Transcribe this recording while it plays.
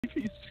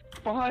He's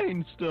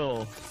fine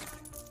still.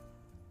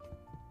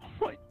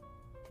 What?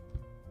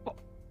 Oh.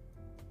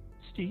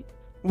 Steve?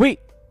 Wait.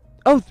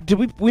 Oh, did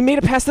we made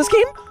it past this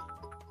game?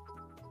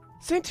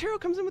 Santero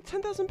comes in with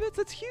 10,000 bits.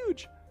 That's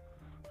huge.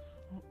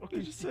 Okay,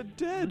 You just said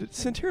dead.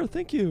 Santero,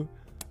 thank you.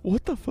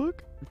 What the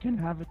fuck? we can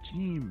have a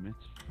team.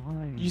 It's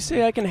fine. You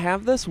say I can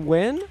have this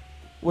when?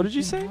 What did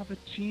you say? We can have a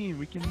team.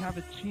 We can have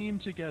a team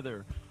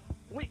together.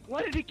 Wait,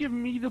 why did he give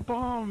me the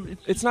bomb?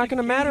 It's just not a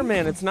gonna matter, game.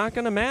 man. It's not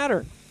gonna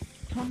matter.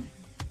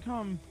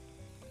 Come.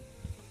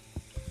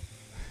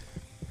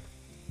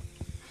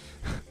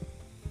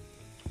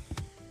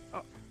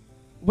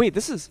 Wait,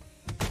 this is...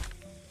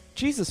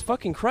 Jesus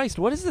fucking Christ,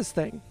 what is this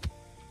thing?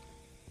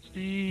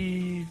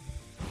 Steve.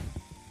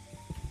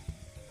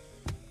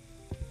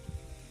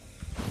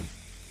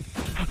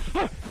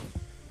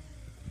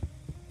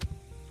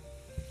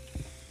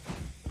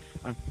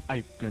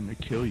 I'm gonna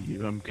kill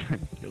you. I'm gonna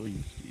kill you,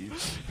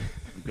 Steve.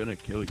 I'm gonna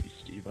kill you,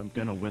 Steve. I'm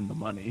gonna win the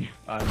money.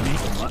 I need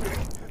the money.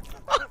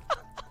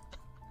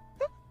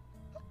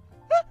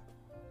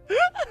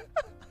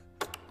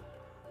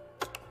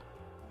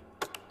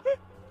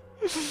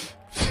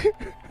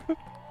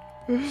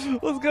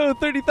 Let's go,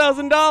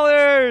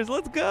 $30,000!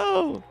 Let's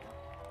go!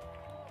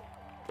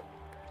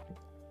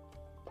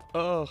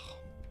 Ugh.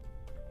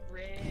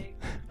 Rig,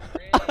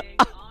 honestly,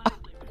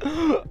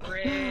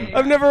 rig.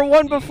 I've never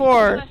won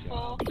before! Let's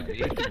All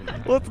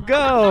I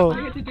go!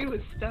 had to do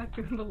was stack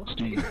in the line.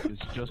 Steve,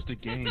 it's just a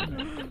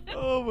game.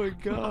 Oh my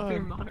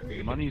god.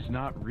 Moderator. Money's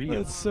not real.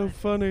 That's so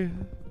funny.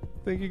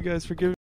 Thank you guys for giving